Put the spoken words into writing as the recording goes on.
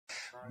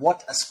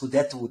what a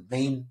Scudetto would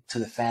mean to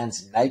the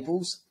fans in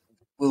Naples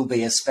will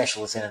be as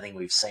special as anything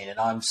we've seen. And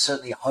I'm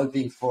certainly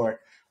hoping for it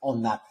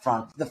on that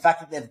front. The fact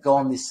that they've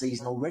gone this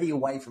season already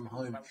away from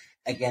home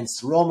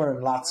against Roma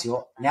and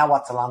Lazio, now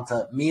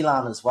Atalanta,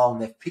 Milan as well,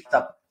 and they've picked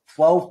up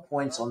 12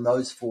 points on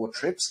those 4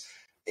 trips,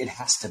 it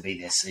has to be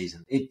their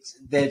season.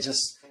 They're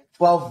just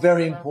 12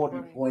 very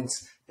important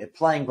points. They're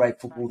playing great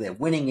football. They're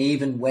winning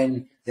even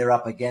when they're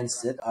up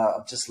against it.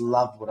 I've just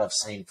loved what I've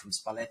seen from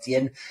Spalletti.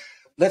 And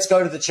let's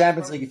go to the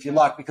Champions League, if you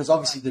like, because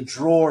obviously the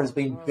draw has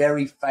been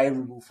very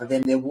favourable for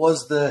them. There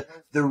was the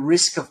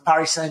risk of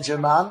Paris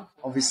Saint-Germain,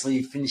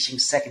 obviously finishing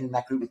second in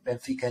that group with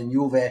Benfica and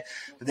Juve,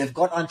 but they've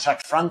got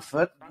Eintracht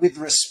Frankfurt. With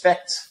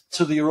respect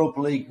to the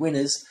Europa League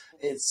winners,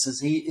 it's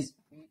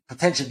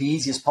potentially the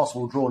easiest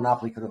possible draw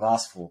Napoli could have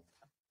asked for.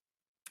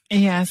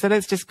 Yeah, so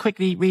let's just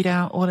quickly read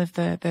out all of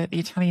the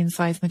Italian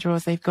sides and the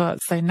draws they've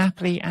got. So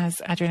Napoli,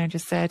 as Adriano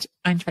just said,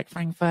 Eintracht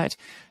Frankfurt,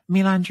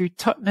 Milan drew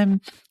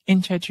Tottenham,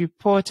 Inter drew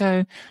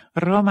Porto,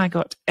 Roma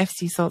got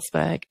FC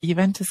Salzburg,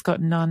 Juventus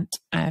got Nantes,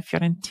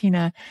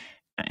 Fiorentina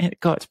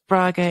got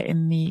Braga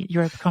in the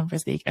Europa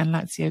Conference League, and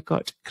Lazio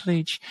got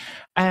Cluj.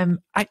 I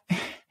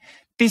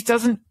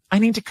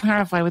need to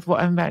clarify with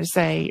what I'm about to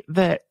say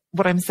that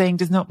what I'm saying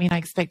does not mean I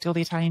expect all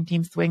the Italian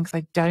teams to win, because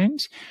I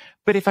don't.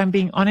 But if I'm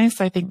being honest,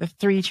 I think the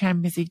 3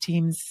 Champions League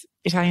teams,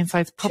 Italian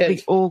sides,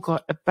 probably all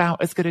got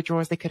about as good a draw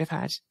as they could have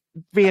had,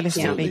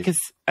 realistically, because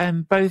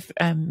both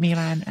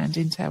Milan and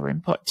Inter were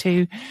in pot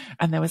 2,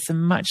 and there were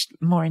some much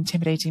more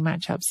intimidating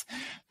matchups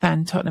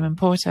than Tottenham and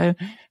Porto.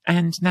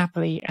 And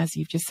Napoli, as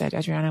you've just said,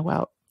 Adriano,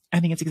 well, I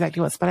think it's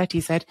exactly what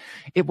Spalletti said.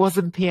 It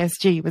wasn't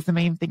PSG was the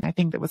main thing I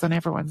think that was on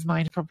everyone's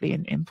mind, probably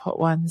in pot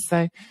 1.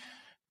 So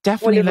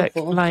definitely look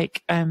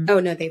like oh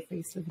no, they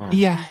faced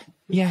yeah,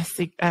 yes,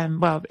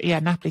 well, yeah,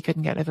 Napoli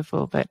couldn't get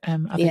Liverpool, but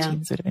other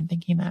teams would have been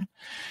thinking that.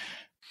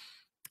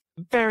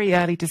 Very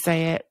early to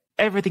say it.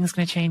 Everything's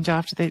going to change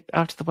after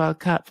the World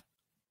Cup,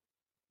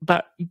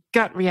 but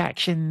gut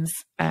reactions,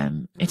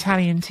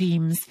 Italian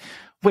teams,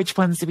 which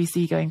ones do we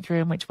see going through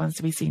and which ones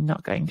do we see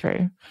not going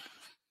through?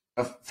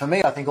 For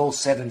me, I think all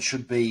 7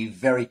 should be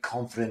very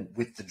confident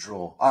with the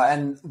draw.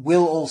 And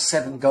will all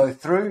 7 go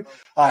through?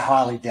 I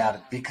highly doubt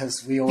it,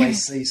 because we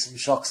always see some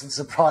shocks and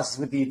surprises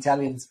with the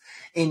Italians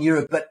in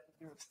Europe. But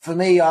for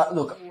me,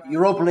 look,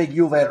 Europa League,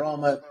 Juve,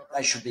 Roma,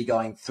 they should be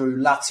going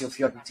through. Lazio,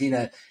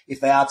 Fiorentina,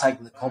 if they are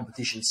taking the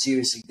competition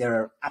seriously, there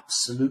are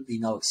absolutely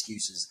no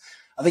excuses.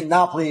 I think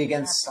Napoli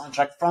against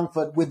Eintracht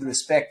Frankfurt, with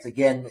respect,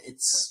 again,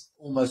 it's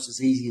almost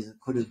as easy as it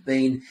could have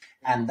been.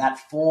 And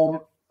that form,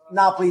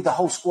 Napoli, the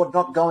whole squad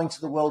not going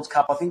to the World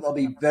Cup, I think they'll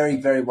be very,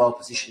 very well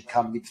positioned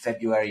come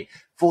mid-February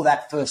for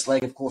that first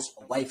leg, of course,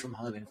 away from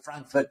home in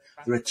Frankfurt.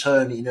 The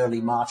return in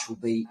early March will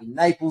be in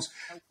Naples.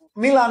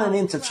 Milan and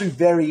Inter, 2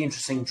 very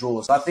interesting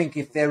draws. I think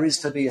if there is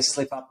to be a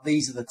slip-up,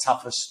 these are the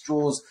toughest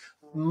draws.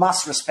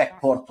 Must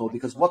respect Porto,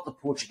 because what the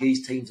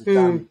Portuguese teams have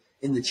done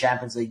in the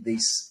Champions League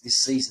this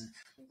season,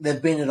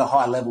 they've been at a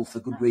high level for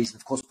good reason.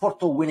 Of course,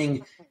 Porto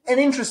winning an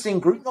interesting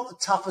group, not the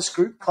toughest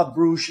group. Club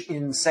Brugge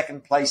in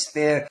second place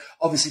there.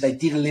 Obviously, they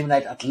did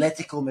eliminate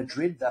Atletico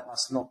Madrid. That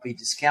must not be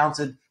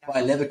discounted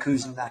by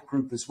Leverkusen in that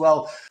group as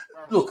well.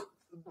 Look,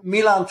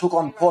 Milan took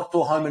on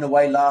Porto home and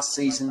away last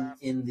season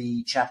in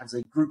the Champions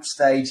League group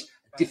stage.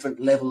 A different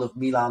level of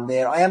Milan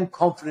there. I am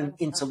confident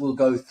Inter will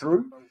go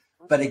through.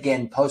 But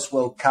again,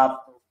 post-World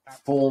Cup,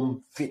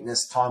 form,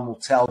 fitness, time will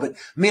tell. But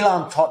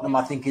Milan-Tottenham,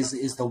 I think,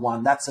 is the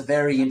one. That's a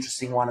very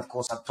interesting one. Of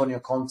course, Antonio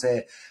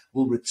Conte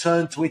will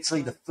return to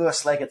Italy. The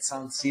first leg at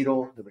San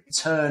Siro, the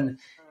return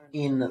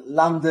in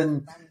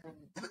London.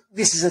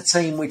 This is a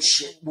team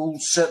which will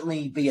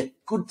certainly be a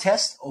good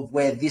test of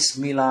where this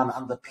Milan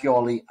under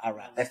Pioli are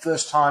at. Their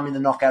first time in the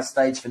knockout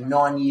stage for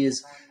 9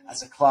 years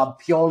as a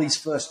club. Pioli's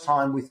first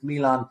time with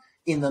Milan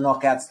in the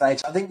knockout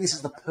stage. I think this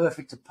is the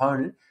perfect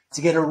opponent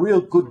to get a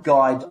real good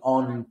guide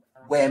on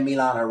where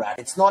Milan are at.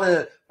 It's not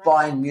a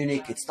Bayern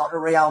Munich. It's not a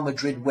Real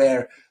Madrid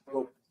where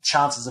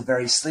chances are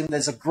very slim.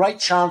 There's a great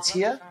chance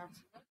here,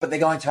 but they're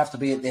going to have to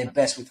be at their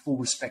best, with full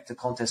respect to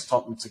Conte's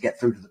Tottenham, to get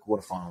through to the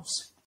quarterfinals.